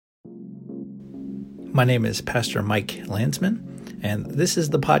My name is Pastor Mike Landsman, and this is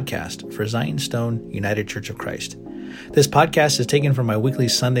the podcast for Zion Stone United Church of Christ. This podcast is taken from my weekly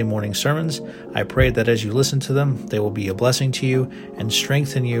Sunday morning sermons. I pray that as you listen to them, they will be a blessing to you and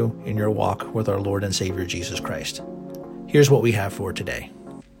strengthen you in your walk with our Lord and Savior Jesus Christ. Here's what we have for today.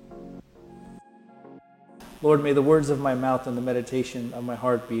 Lord, may the words of my mouth and the meditation of my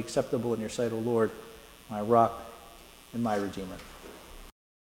heart be acceptable in your sight, O Lord, my rock and my redeemer.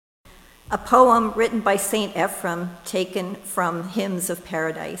 A poem written by St. Ephrem, taken from Hymns of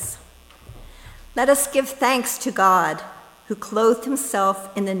Paradise. Let us give thanks to God, who clothed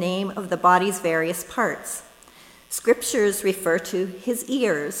himself in the name of the body's various parts. Scriptures refer to his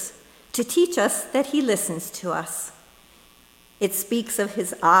ears, to teach us that he listens to us. It speaks of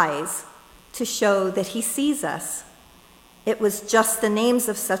his eyes, to show that he sees us. It was just the names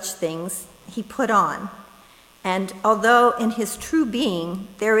of such things he put on. And although in his true being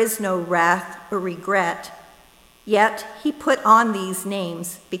there is no wrath or regret, yet he put on these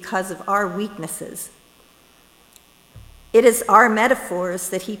names because of our weaknesses. It is our metaphors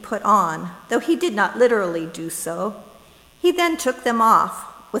that he put on, though he did not literally do so. He then took them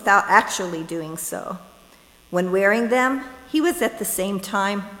off without actually doing so. When wearing them, he was at the same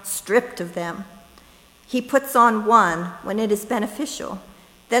time stripped of them. He puts on one when it is beneficial,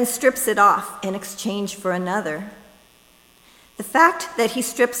 then strips it off in exchange for another. The fact that he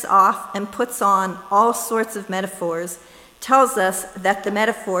strips off and puts on all sorts of metaphors tells us that the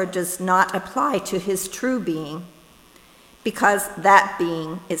metaphor does not apply to his true being, because that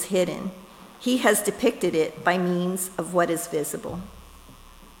being is hidden. He has depicted it by means of what is visible.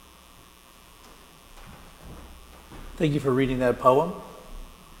 Thank you for reading that poem.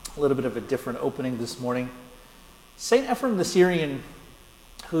 A little bit of a different opening this morning. St. Ephrem the Syrian,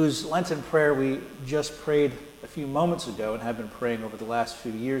 whose Lenten prayer we just prayed a few moments ago and have been praying over the last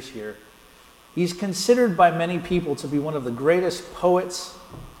few years here, he's considered by many people to be one of the greatest poets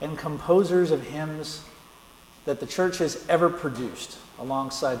and composers of hymns that the church has ever produced,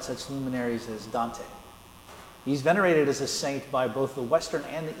 alongside such luminaries as Dante. He's venerated as a saint by both the Western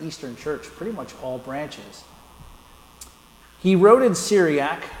and the Eastern Church, pretty much all branches. He wrote in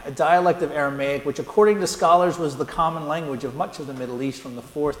Syriac, a dialect of Aramaic, which according to scholars was the common language of much of the Middle East from the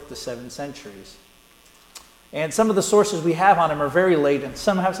 4th to 7th centuries. And some of the sources we have on him are very late, and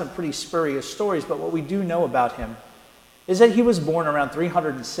some have some pretty spurious stories, but what we do know about him is that he was born around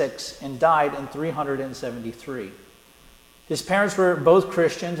 306 and died in 373. His parents were both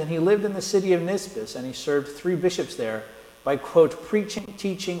Christians, and he lived in the city of Nisibis, and he served 3 bishops there by, quote, preaching,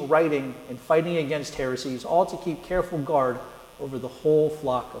 teaching, writing, and fighting against heresies, all to keep careful guard over the whole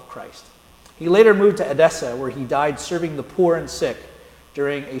flock of Christ. He later moved to Edessa, where he died serving the poor and sick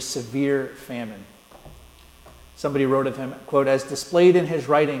during a severe famine. Somebody wrote of him, quote, as displayed in his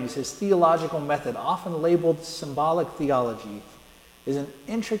writings, his theological method, often labeled symbolic theology, is an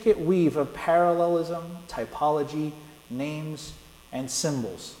intricate weave of parallelism, typology, names, and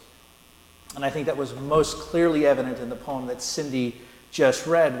symbols. And I think that was most clearly evident in the poem that Cindy just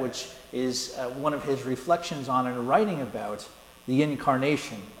read, which is one of his reflections on and writing about the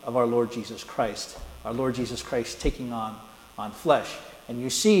incarnation of our Lord Jesus Christ, our Lord Jesus Christ taking on flesh. And you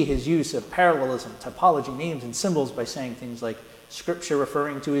see his use of parallelism, typology, names, and symbols by saying things like Scripture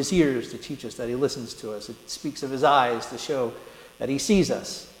referring to his ears to teach us that he listens to us. It speaks of his eyes to show that he sees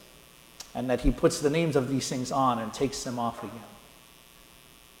us, and that he puts the names of these things on and takes them off again.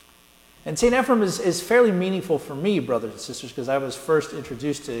 And St. Ephrem is fairly meaningful for me, brothers and sisters, because I was first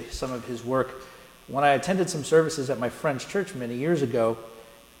introduced to some of his work when I attended some services at my French church many years ago.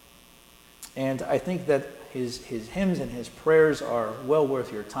 And I think that his hymns and his prayers are well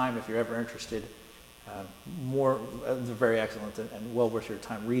worth your time if you're ever interested. They're very excellent and well worth your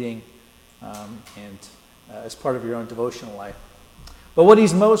time reading and as part of your own devotional life. But what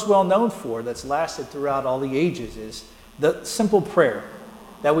he's most well known for, that's lasted throughout all the ages, is the simple prayer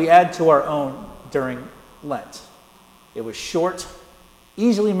that we add to our own during Lent. It was short,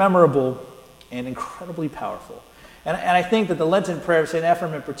 easily memorable, and incredibly powerful. And I think that the Lenten prayer of St.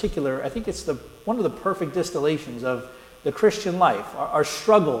 Ephrem in particular, I think it's one of the perfect distillations of the Christian life, our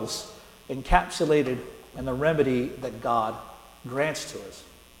struggles encapsulated in the remedy that God grants to us.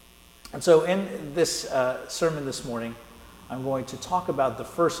 And so in this sermon this morning, I'm going to talk about the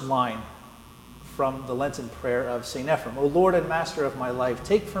first line from the Lenten prayer of St. Ephrem. O Lord and Master of my life,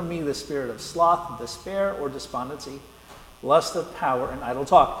 take from me the spirit of sloth, despair, or despondency, lust of power, and idle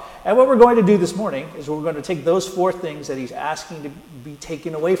talk. And what we're going to do this morning is we're going to take those 4 things that he's asking to be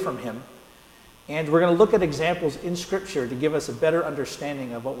taken away from him, and we're going to look at examples in Scripture to give us a better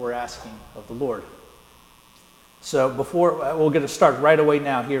understanding of what we're asking of the Lord. So we're going to start right away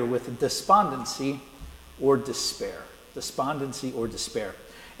now here with despondency or despair. Despondency or despair.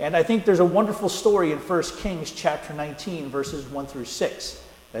 And I think there's a wonderful story in 1 Kings chapter 19, verses 1 through 6.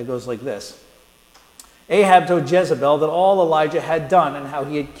 That goes like this. Ahab told Jezebel that all Elijah had done and how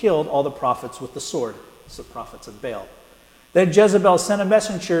he had killed all the prophets with the sword. It's the prophets of Baal. Then Jezebel sent a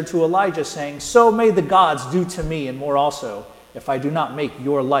messenger to Elijah saying, "So may the gods do to me and more also, if I do not make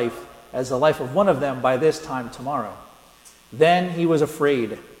your life as the life of one of them by this time tomorrow." Then he was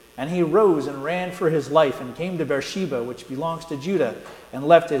afraid, and he rose and ran for his life and came to Beersheba, which belongs to Judah, and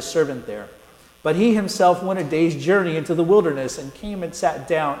left his servant there. But he himself went a day's journey into the wilderness and came and sat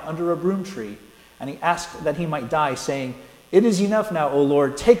down under a broom tree. And he asked that he might die, saying, "It is enough now, O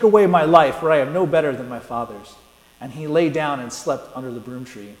Lord, take away my life, for I am no better than my fathers." And he lay down and slept under the broom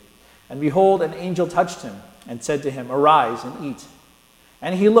tree. And behold, an angel touched him and said to him, "Arise and eat."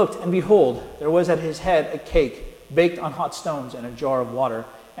 And he looked, and behold, there was at his head a cake baked on hot stones and a jar of water.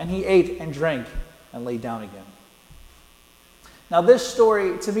 And he ate and drank and lay down again. Now this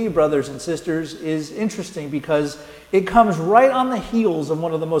story, to me, brothers and sisters, is interesting because it comes right on the heels of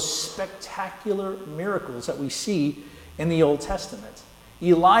one of the most spectacular miracles that we see in the Old Testament.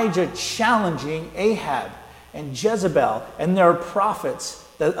 Elijah challenging Ahab and Jezebel and their prophets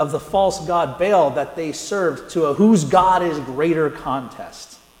of the false god Baal that they served to a whose God is greater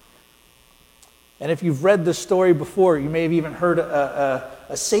contest. And if you've read this story before, you may have even heard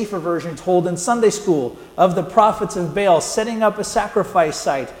a safer version told in Sunday school of the prophets of Baal setting up a sacrifice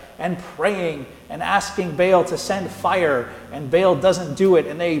site and praying and asking Baal to send fire, and Baal doesn't do it,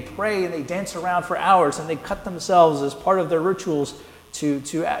 and they pray and they dance around for hours and they cut themselves as part of their rituals to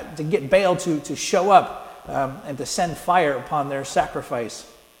get Baal to show up and to send fire upon their sacrifice.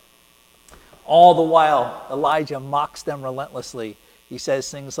 All the while, Elijah mocks them relentlessly. He says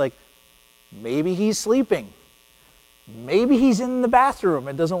things like, maybe he's sleeping. Maybe he's in the bathroom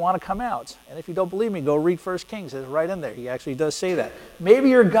and doesn't want to come out. And if you don't believe me, go read 1 Kings. It's right in there. He actually does say that. Maybe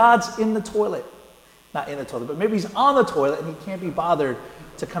your God's in the toilet. Not in the toilet, but maybe he's on the toilet and he can't be bothered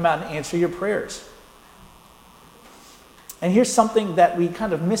to come out and answer your prayers. And here's something that we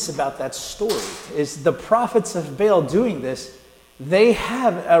kind of miss about that story, is the prophets of Baal doing this, they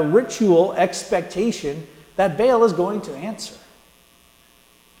have a ritual expectation that Baal is going to answer.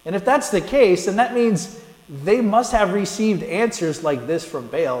 And if that's the case, then that means they must have received answers like this from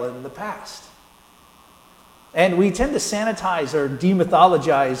Baal in the past. And we tend to sanitize or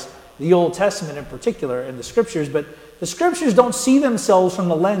demythologize the Old Testament in particular in the Scriptures, but the Scriptures don't see themselves from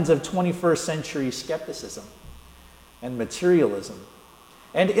the lens of 21st century skepticism and materialism.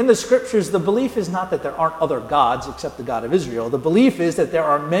 And in the Scriptures, the belief is not that there aren't other gods except the God of Israel. The belief is that there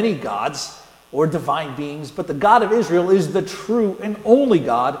are many gods or divine beings, but the God of Israel is the true and only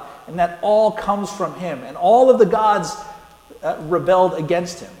God, and that all comes from him. And all of the gods rebelled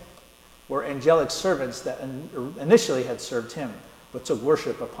against him, were angelic servants that initially had served him, but took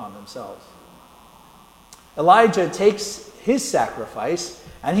worship upon themselves. Elijah takes his sacrifice,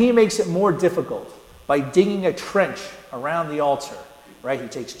 and he makes it more difficult by digging a trench around the altar. Right? He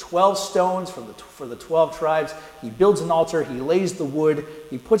takes 12 stones for the 12 tribes. He builds an altar. He lays the wood.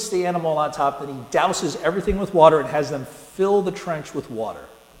 He puts the animal on top. Then he douses everything with water and has them fill the trench with water.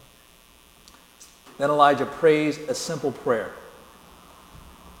 Then Elijah prays a simple prayer.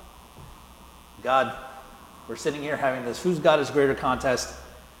 God, we're sitting here having this whose God is greater contest.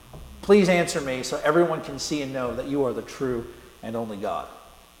 Please answer me so everyone can see and know that you are the true and only God.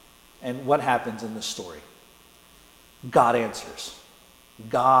 And what happens in this story? God answers.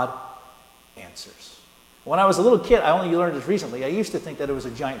 God answers. When I was a little kid, I only learned this recently. I used to think that it was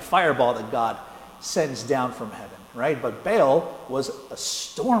a giant fireball that God sends down from heaven, right? But Baal was a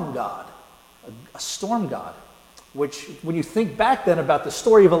storm god, a storm god, which when you think back then about the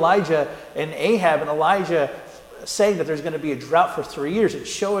story of Elijah and Ahab and Elijah saying that there's going to be a drought for 3 years, it's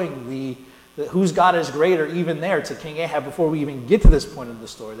showing the whose God is greater even there to King Ahab before we even get to this point of the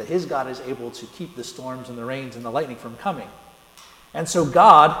story, that his God is able to keep the storms and the rains and the lightning from coming. And so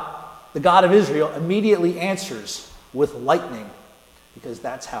God, the God of Israel, immediately answers with lightning, because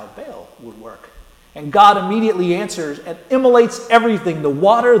that's how Baal would work. And God immediately answers and immolates everything, the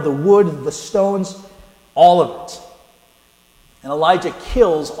water, the wood, the stones, all of it. And Elijah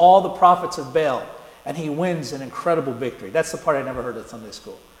kills all the prophets of Baal, and he wins an incredible victory. That's the part I never heard at Sunday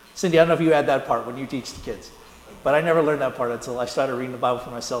school. Cindy, I don't know if you add that part when you teach the kids. But I never learned that part until I started reading the Bible for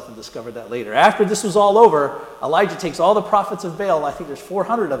myself and discovered that later. After this was all over, Elijah takes all the prophets of Baal, I think there's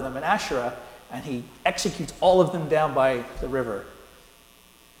 400 of them in Asherah, and he executes all of them down by the river.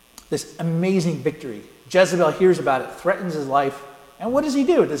 This amazing victory. Jezebel hears about it, threatens his life, and what does he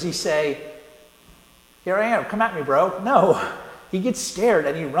do? Does he say, Here I am, come at me, bro. No, he gets scared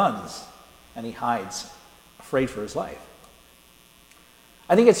and he runs and he hides, afraid for his life.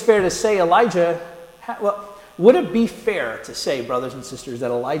 I think it's fair to say would it be fair to say, brothers and sisters,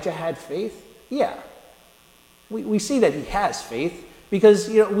 that Elijah had faith? Yeah. We see that he has faith because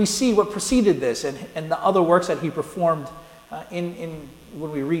we see what preceded this and the other works that he performed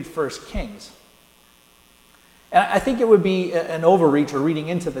when we read 1 Kings. And I think it would be an overreach or reading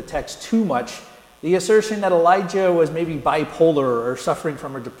into the text too much, the assertion that Elijah was maybe bipolar or suffering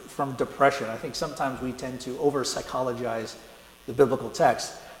from depression. I think sometimes we tend to over-psychologize the biblical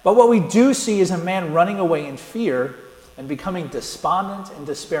text. But what we do see is a man running away in fear and becoming despondent and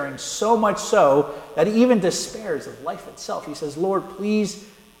despairing, so much so that he even despairs of life itself. He says, Lord, please,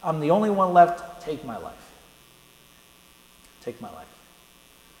 I'm the only one left, take my life. Take my life.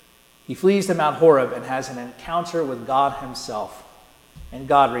 He flees to Mount Horeb and has an encounter with God himself. And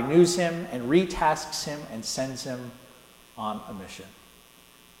God renews him and retasks him and sends him on a mission.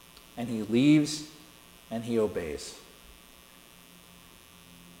 And he leaves and he obeys.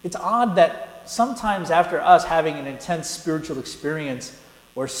 It's odd that sometimes after us having an intense spiritual experience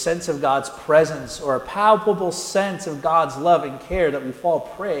or sense of God's presence or a palpable sense of God's love and care that we fall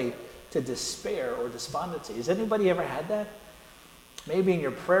prey to despair or despondency. Has anybody ever had that? Maybe in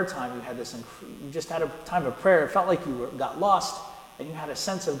your prayer time you had you just had a time of prayer. It felt like you got lost and you had a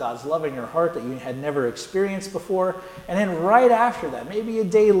sense of God's love in your heart that you had never experienced before. And then right after that, maybe a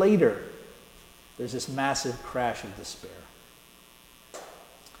day later, there's this massive crash of despair.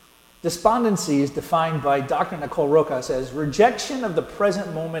 Despondency is defined by Dr. Nicole Rojas as rejection of the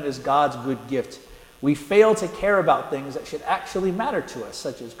present moment as God's good gift. We fail to care about things that should actually matter to us,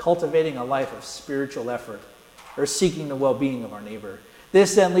 such as cultivating a life of spiritual effort or seeking the well-being of our neighbor.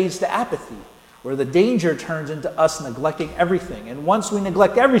 This then leads to apathy, where the danger turns into us neglecting everything. And once we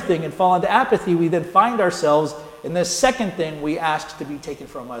neglect everything and fall into apathy, we then find ourselves in this second thing we ask to be taken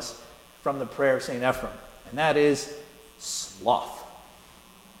from us from the prayer of St. Ephrem, and that is sloth.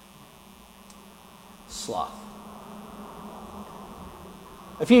 Sloth.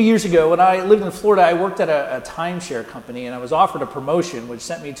 A few years ago, when I lived in Florida, I worked at a timeshare company, and I was offered a promotion which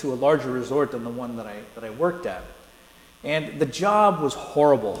sent me to a larger resort than the one that I worked at. And the job was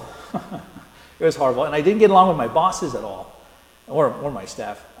horrible. It was horrible, and I didn't get along with my bosses at all, or my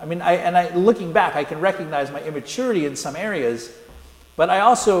staff. I mean, looking back, I can recognize my immaturity in some areas, but I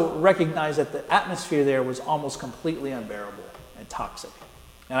also recognize that the atmosphere there was almost completely unbearable and toxic.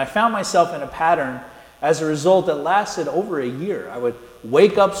 And I found myself in a pattern as a result that lasted over a year. I would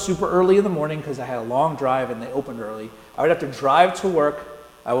wake up super early in the morning because I had a long drive and they opened early. I would have to drive to work.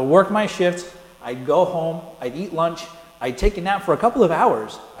 I would work my shift. I'd go home. I'd eat lunch. I'd take a nap for a couple of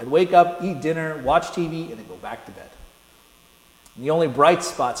hours. I'd wake up, eat dinner, watch TV, and then go back to bed. And the only bright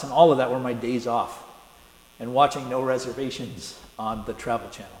spots in all of that were my days off and watching No Reservations on the Travel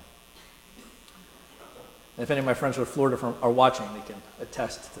Channel. And if any of my friends from Florida are watching, they can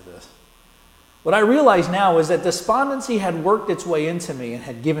attest to this. What I realize now is that despondency had worked its way into me and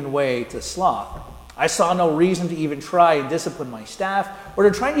had given way to sloth. I saw no reason to even try and discipline my staff or to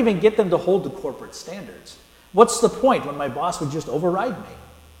try and even get them to hold to corporate standards. What's the point when my boss would just override me?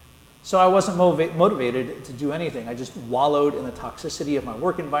 So I wasn't motivated to do anything. I just wallowed in the toxicity of my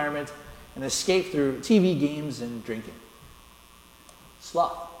work environment and escaped through TV games and drinking.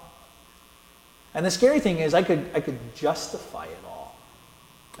 Sloth. And the scary thing is I could justify it all.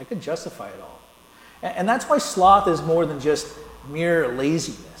 I could justify it all. And that's why sloth is more than just mere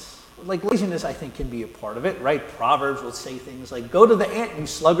laziness. Like laziness, I think, can be a part of it, right? Proverbs will say things like, go to the ant, you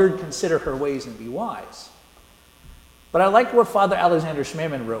sluggard, consider her ways and be wise. But I like what Father Alexander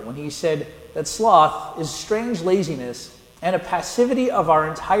Schmemann wrote when he said that sloth is strange laziness and a passivity of our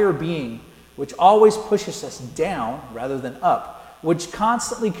entire being, which always pushes us down rather than up, which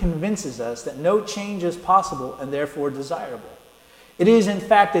constantly convinces us that no change is possible and therefore desirable. It is, in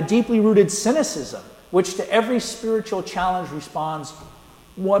fact, a deeply rooted cynicism, which to every spiritual challenge responds,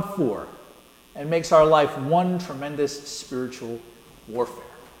 what for? And makes our life one tremendous spiritual warfare.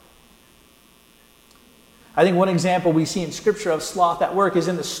 I think one example we see in Scripture of sloth at work is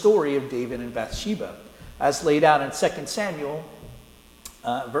in the story of David and Bathsheba, as laid out in 2 Samuel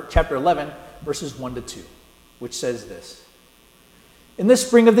chapter 11, verses 1 to 2, which says this. In the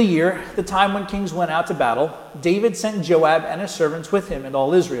spring of the year, the time when kings went out to battle, David sent Joab and his servants with him and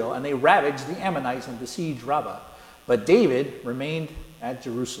all Israel, and they ravaged the Ammonites and besieged Rabbah. But David remained at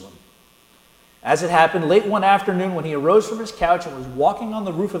Jerusalem. As it happened, late one afternoon when he arose from his couch and was walking on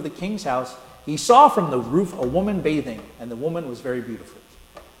the roof of the king's house, he saw from the roof a woman bathing, and the woman was very beautiful.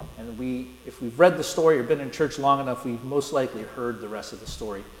 And if we've read the story or been in church long enough, we've most likely heard the rest of the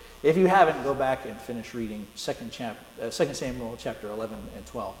story. If you haven't, go back and finish reading 2 Samuel chapter 11 and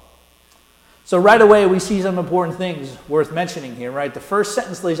 12. So right away, we see some important things worth mentioning here, right? The first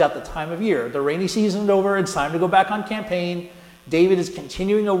sentence lays out the time of year. The rainy season's over. It's time to go back on campaign. David is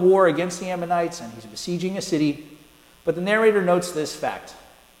continuing a war against the Ammonites, and he's besieging a city. But the narrator notes this fact.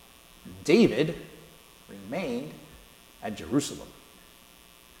 David remained at Jerusalem,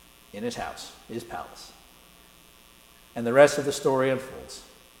 in his house, his palace. And the rest of the story unfolds.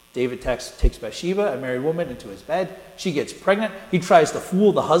 David takes Bathsheba, a married woman, into his bed. She gets pregnant. He tries to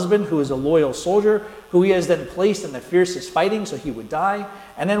fool the husband, who is a loyal soldier, who he has then placed in the fiercest fighting so he would die.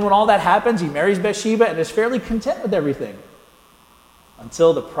 And then when all that happens, he marries Bathsheba and is fairly content with everything.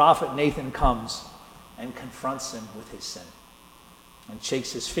 Until the prophet Nathan comes and confronts him with his sin. And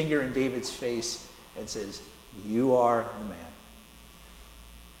shakes his finger in David's face and says, "You are the man.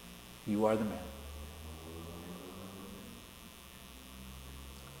 You are the man."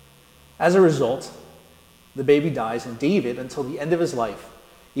 As a result, the baby dies, and David, until the end of his life,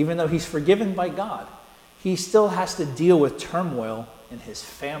 even though he's forgiven by God, he still has to deal with turmoil in his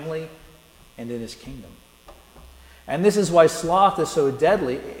family and in his kingdom. And this is why sloth is so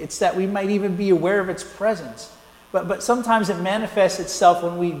deadly. It's that we might even be aware of its presence. But sometimes it manifests itself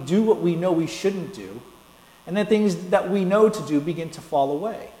when we do what we know we shouldn't do, and then things that we know to do begin to fall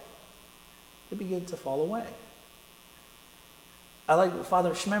away. They begin to fall away. I like what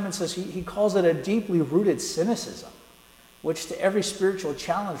Father Schmemann says. He calls it a deeply rooted cynicism, which to every spiritual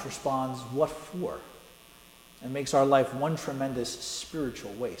challenge responds, "What for?" and makes our life one tremendous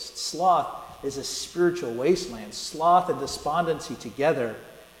spiritual waste. Sloth is a spiritual wasteland. Sloth and despondency together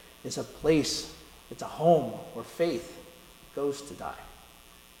is a place, it's a home where faith goes to die.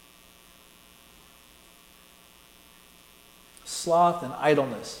 Sloth and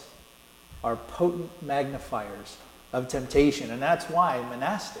idleness are potent magnifiers of temptation, and that's why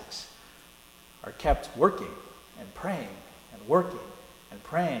monastics are kept working and praying and working and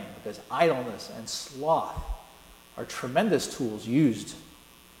praying, because idleness and sloth are tremendous tools used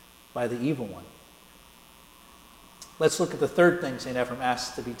by the evil one. Let's look at the third thing St. Ephrem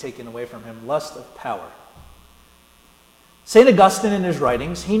asks to be taken away from him: lust of power. St. Augustine, in his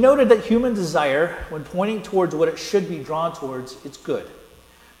writings, he noted that human desire, when pointing towards what it should be drawn towards, it's good.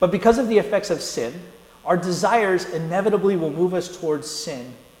 But because of the effects of sin, our desires inevitably will move us towards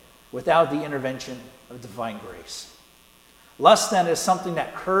sin without the intervention of divine grace. Lust, then, is something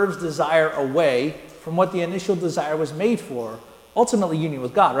that curves desire away from what the initial desire was made for, ultimately union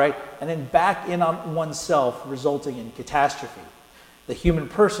with God, right? And then back in on oneself, resulting in catastrophe. The human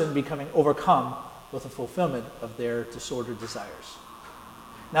person becoming overcome with the fulfillment of their disordered desires.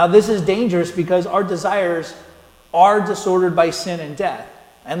 Now, this is dangerous because our desires are disordered by sin and death.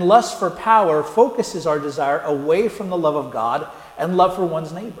 And lust for power focuses our desire away from the love of God and love for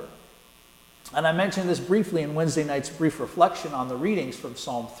one's neighbor. And I mentioned this briefly in Wednesday night's brief reflection on the readings from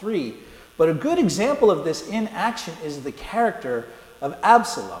Psalm 3. But a good example of this in action is the character of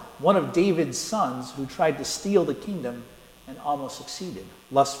Absalom, one of David's sons who tried to steal the kingdom and almost succeeded.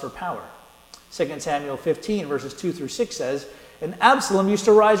 Lust for power. 2 Samuel 15 verses 2 through 6 says, "And Absalom used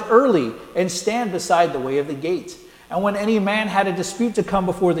to rise early and stand beside the way of the gate. And when any man had a dispute to come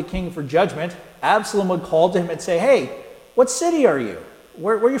before the king for judgment, Absalom would call to him and say, 'Hey, what city are you?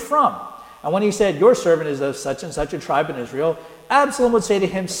 Where are you from?' And when he said, 'Your servant is of such and such a tribe in Israel,' Absalom would say to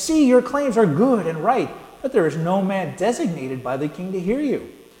him, 'See, your claims are good and right, but there is no man designated by the king to hear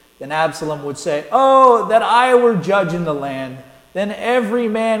you.' Then Absalom would say, 'Oh, that I were judge in the land! Then every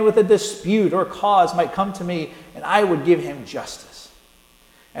man with a dispute or cause might come to me, and I would give him justice.'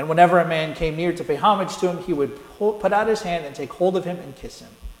 And whenever a man came near to pay homage to him, he would put out his hand and take hold of him and kiss him.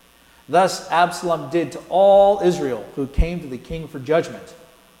 Thus Absalom did to all Israel who came to the king for judgment."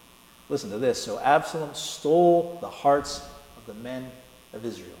 Listen to this. "So Absalom stole the hearts of the men of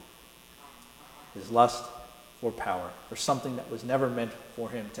Israel." His lust for power, for something that was never meant for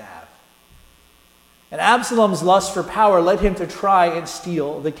him to have. And Absalom's lust for power led him to try and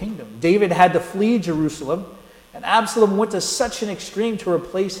steal the kingdom. David had to flee Jerusalem, and Absalom went to such an extreme to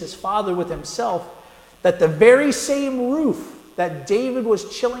replace his father with himself that the very same roof that David was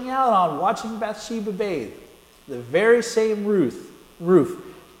chilling out on watching Bathsheba bathe, the very same roof,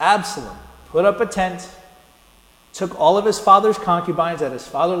 Absalom put up a tent, took all of his father's concubines that his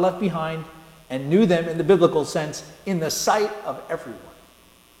father left behind, and knew them in the biblical sense in the sight of everyone.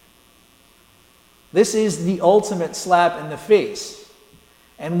 This is the ultimate slap in the face.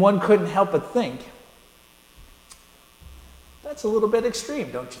 And one couldn't help but think, that's a little bit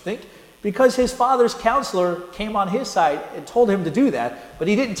extreme, don't you think? Because his father's counselor came on his side and told him to do that, but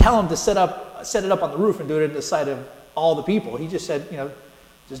he didn't tell him to set it up on the roof and do it in the sight of all the people. He just said,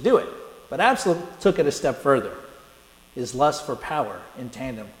 Just do it. But Absalom took it a step further. His lust for power in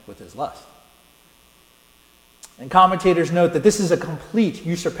tandem with his lust. And commentators note that this is a complete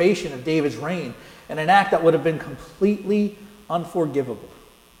usurpation of David's reign and an act that would have been completely unforgivable.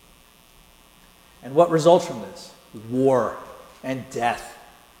 And what results from this? War and death.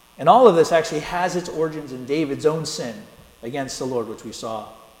 And all of this actually has its origins in David's own sin against the Lord, which we saw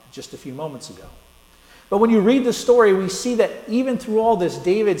just a few moments ago. But when you read the story, we see that even through all this,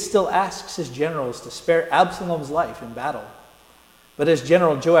 David still asks his generals to spare Absalom's life in battle. But his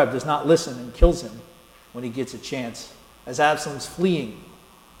general Joab does not listen and kills him when he gets a chance. As Absalom's fleeing,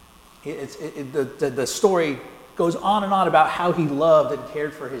 the story goes on and on about how he loved and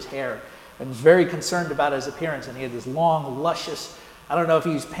cared for his hair and was very concerned about his appearance. And he had this long, luscious, I don't know if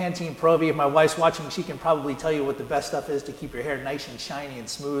he used Pantene Pro-V. If my wife's watching, she can probably tell you what the best stuff is to keep your hair nice and shiny and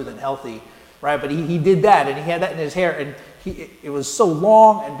smooth and healthy. Right, but he did that, and he had that in his hair, and it was so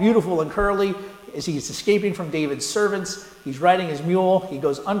long and beautiful and curly. As he's escaping from David's servants, he's riding his mule, he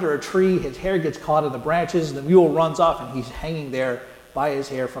goes under a tree, his hair gets caught in the branches, the mule runs off, and he's hanging there by his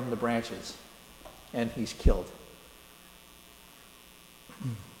hair from the branches, and he's killed.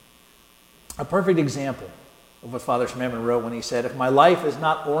 A perfect example of what Father Schmemann wrote when he said, "If my life is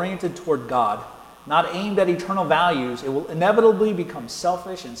not oriented toward God, not aimed at eternal values, it will inevitably become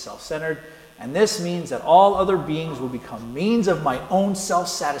selfish and self-centered. And this means that all other beings will become means of my own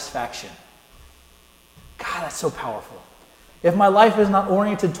self-satisfaction." God, that's so powerful. If my life is not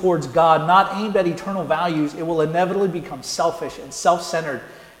oriented towards God, not aimed at eternal values, it will inevitably become selfish and self-centered.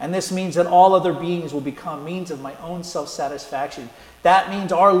 And this means that all other beings will become means of my own self-satisfaction. That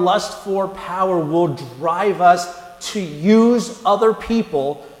means our lust for power will drive us to use other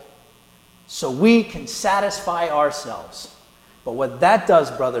people so we can satisfy ourselves. But what that does,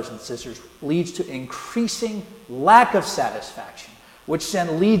 brothers and sisters, leads to increasing lack of satisfaction, which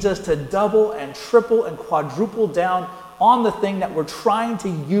then leads us to double and triple and quadruple down on the thing that we're trying to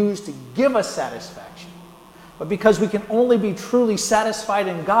use to give us satisfaction. But because we can only be truly satisfied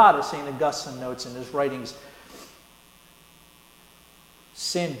in God, as St. Augustine notes in his writings,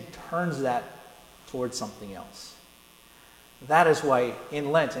 sin turns that towards something else. That is why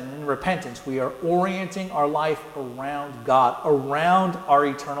in Lent and in repentance, we are orienting our life around God, around our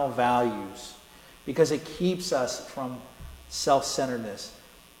eternal values, because it keeps us from self-centeredness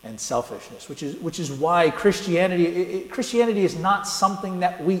and selfishness, which is why Christianity is not something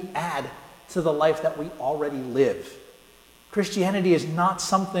that we add to the life that we already live. Christianity is not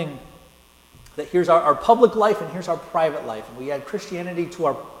something that here's our public life and here's our private life, and we add Christianity to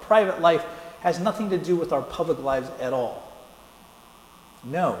our private life has nothing to do with our public lives at all.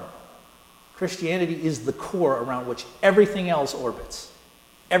 No. Christianity is the core around which everything else orbits.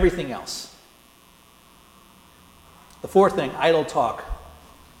 Everything else. The fourth thing, idle talk.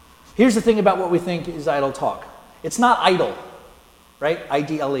 Here's the thing about what we think is idle talk. It's not idle, right?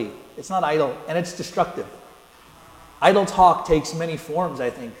 I-D-L-E. It's not idle, and it's destructive. Idle talk takes many forms, I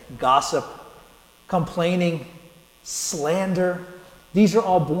think. Gossip, complaining, slander. These are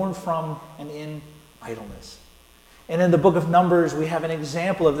all born from and in idleness. And in the book of Numbers, we have an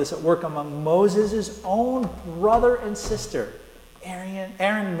example of this at work among Moses' own brother and sister, Aaron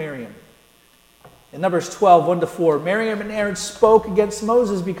and Miriam. In Numbers 12, 1-4, Miriam and Aaron spoke against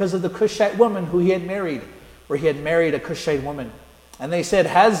Moses because of the Cushite woman who he had married, where he had married a Cushite woman. And they said,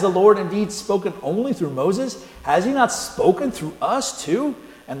 "Has the Lord indeed spoken only through Moses? Has he not spoken through us too?"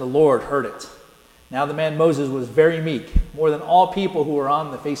 And the Lord heard it. Now the man Moses was very meek, more than all people who were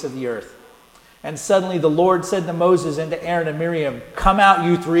on the face of the earth. And suddenly the Lord said to Moses and to Aaron and Miriam, "Come out,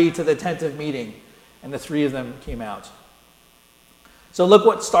 you three, to the tent of meeting." And the three of them came out. So look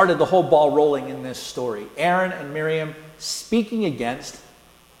what started the whole ball rolling in this story. Aaron and Miriam speaking against,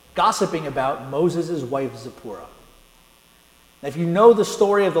 gossiping about Moses' wife Zipporah. Now, if you know the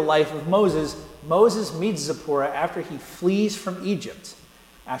story of the life of Moses, Moses meets Zipporah after he flees from Egypt,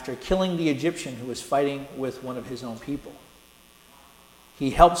 after killing the Egyptian who was fighting with one of his own people. He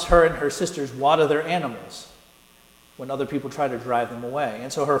helps her and her sisters water their animals when other people try to drive them away.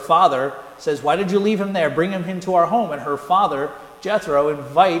 And so her father says, "Why did you leave him there? Bring him into our home." And her father, Jethro,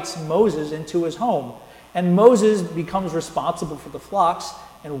 invites Moses into his home. And Moses becomes responsible for the flocks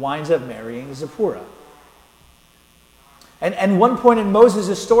and winds up marrying Zipporah. And one point in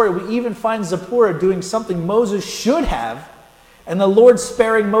Moses' story, we even find Zipporah doing something Moses should have, and the Lord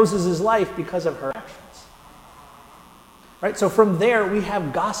sparing Moses' life because of her actions. Right? So from there, we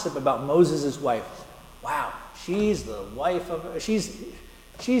have gossip about Moses' wife. Wow, she's the wife of, she's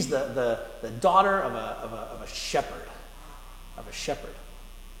the daughter of a shepherd,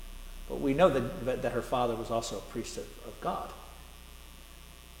 But we know that her father was also a priest of God.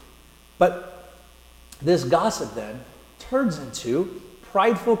 But this gossip then turns into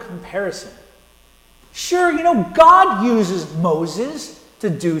prideful comparison. Sure, God uses Moses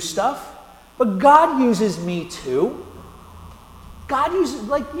to do stuff, but God uses me too. God uses,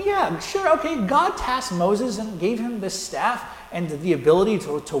 God tasked Moses and gave him this staff and the ability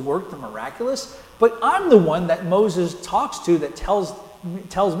to work the miraculous, but I'm the one that Moses talks to that tells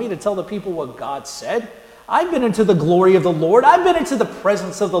me to tell the people what God said. I've been into the glory of the Lord. I've been into the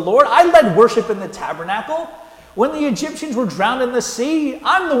presence of the Lord. I led worship in the tabernacle. When the Egyptians were drowned in the sea,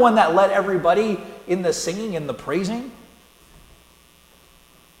 I'm the one that led everybody in the singing and the praising.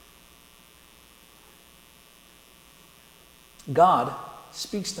 God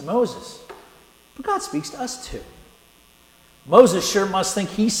speaks to Moses, but God speaks to us too. Moses sure must think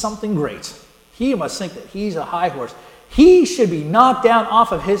he's something great. He must think that he's a high horse. He should be knocked down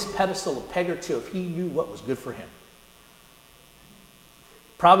off of his pedestal a peg or two if he knew what was good for him.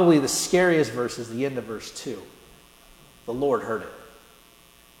 Probably the scariest verse is the end of verse 2. The Lord heard it.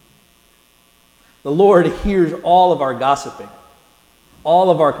 The Lord hears all of our gossiping, all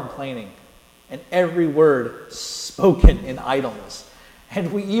of our complaining, and every word spoken in idleness.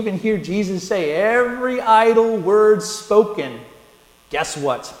 And we even hear Jesus say, every idle word spoken, guess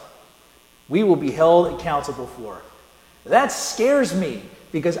what? We will be held accountable for. That scares me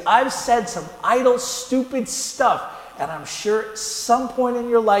because I've said some idle, stupid stuff, and I'm sure at some point in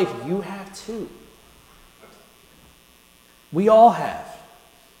your life you have too. We all have.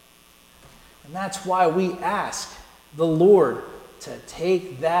 And that's why we ask the Lord to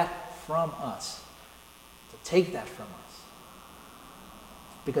take that from us. To take that from us.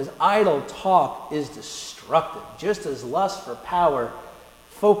 Because idle talk is destructive. Just as lust for power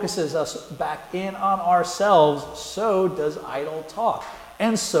focuses us back in on ourselves, so does idle talk.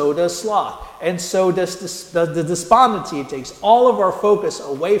 And so does sloth. And so does the despondency. It takes all of our focus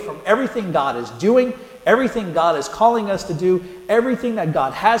away from everything God is doing, everything God is calling us to do, everything that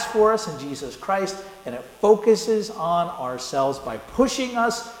God has for us in Jesus Christ, and it focuses on ourselves by pushing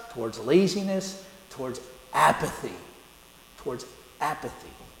us towards laziness, towards apathy.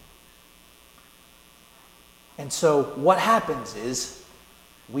 And so what happens is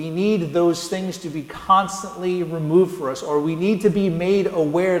we need those things to be constantly removed for us, or we need to be made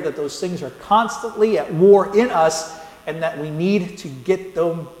aware that those things are constantly at war in us and that we need to get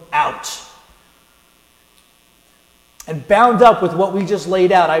them out. And bound up with what we just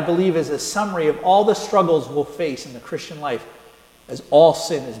laid out, I believe, is a summary of all the struggles we'll face in the Christian life, as all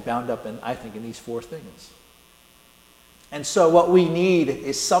sin is bound up in, I think, in these 4 things. And so what we need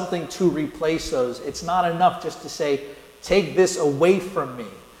is something to replace those. It's not enough just to say, take this away from me.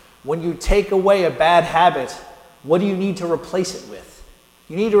 When you take away a bad habit, what do you need to replace it with?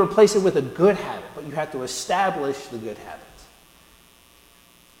 You need to replace it with a good habit, but you have to establish the good habit.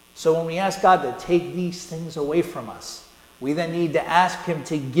 So when we ask God to take these things away from us, we then need to ask Him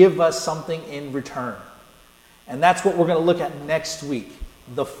to give us something in return. And that's what we're going to look at next week.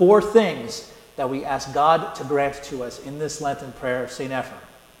 The 4 things that we ask God to grant to us in this Lenten prayer of St. Ephrem.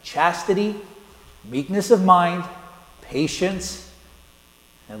 Chastity, meekness of mind, patience,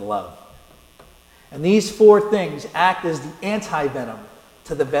 and love. And these 4 things act as the anti-venom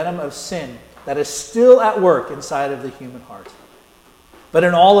to the venom of sin that is still at work inside of the human heart. But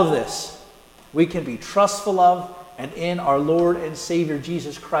in all of this, we can be trustful of and in our Lord and Savior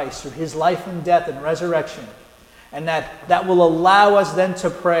Jesus Christ through His life and death and resurrection. And that will allow us then to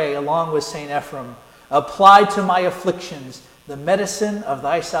pray along with St. Ephrem, apply to my afflictions the medicine of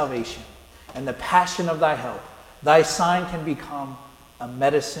thy salvation and the passion of thy help. Thy sign can become a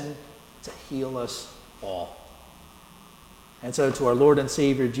medicine to heal us all. And so to our Lord and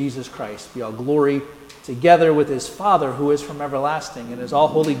Savior Jesus Christ be all glory together with His Father who is from everlasting and is all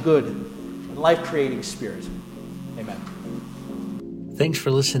holy good and life-creating Spirit. Amen. Thanks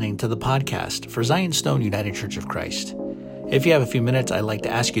for listening to the podcast for Zion Stone United Church of Christ. If you have a few minutes, I'd like to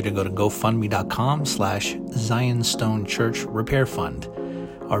ask you to go to GoFundMe.com/Zion Stone Church Repair Fund.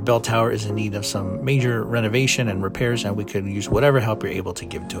 Our bell tower is in need of some major renovation and repairs, and we could use whatever help you're able to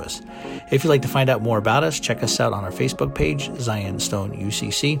give to us. If you'd like to find out more about us, check us out on our Facebook page, Zion Stone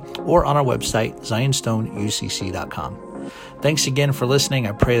UCC, or on our website, zionstoneucc.com. Thanks again for listening.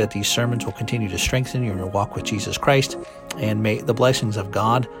 I pray that these sermons will continue to strengthen you in your walk with Jesus Christ, and may the blessings of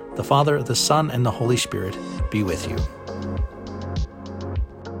God, the Father, the Son, and the Holy Spirit be with you.